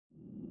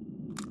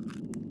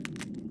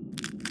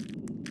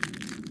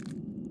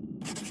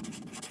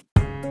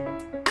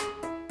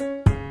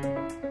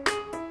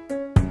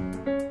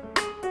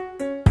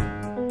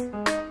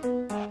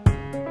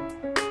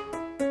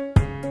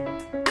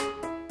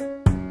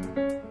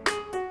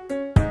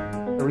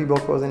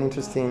Reebok was an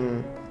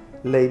interesting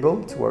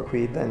label to work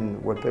with,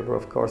 and Wallpaper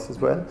of course as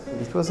well.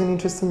 It was an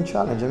interesting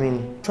challenge. I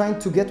mean, trying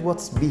to get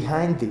what's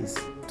behind this,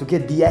 to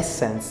get the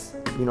essence.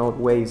 You know,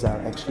 waves are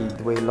actually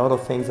the way a lot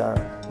of things are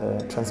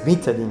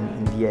transmitted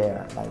in the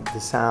air, like the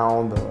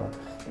sound or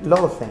a lot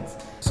of things.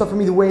 So for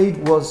me the wave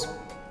was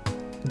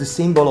the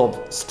symbol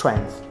of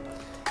strength.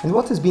 And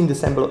what has been the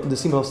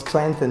symbol of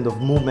strength and of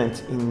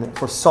movement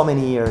for so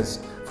many years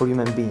for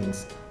human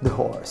beings? The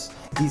horse.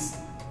 This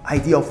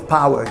idea of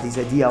power, this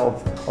idea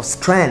of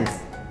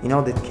strength, you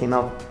know, that came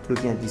out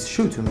looking at this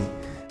shoe to me.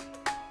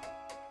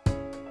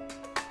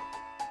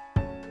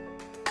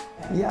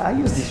 Yeah, I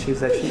use these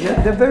shoes actually.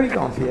 They're very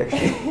comfy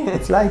actually.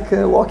 It's like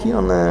walking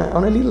on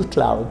a little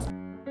cloud.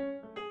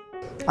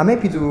 I'm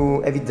happy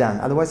to have it done,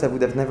 otherwise I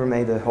would have never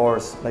made a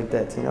horse like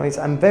that. You know,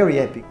 I'm very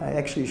happy. I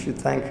actually should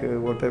thank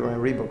Wallpaper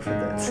and Reebok for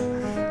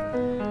that.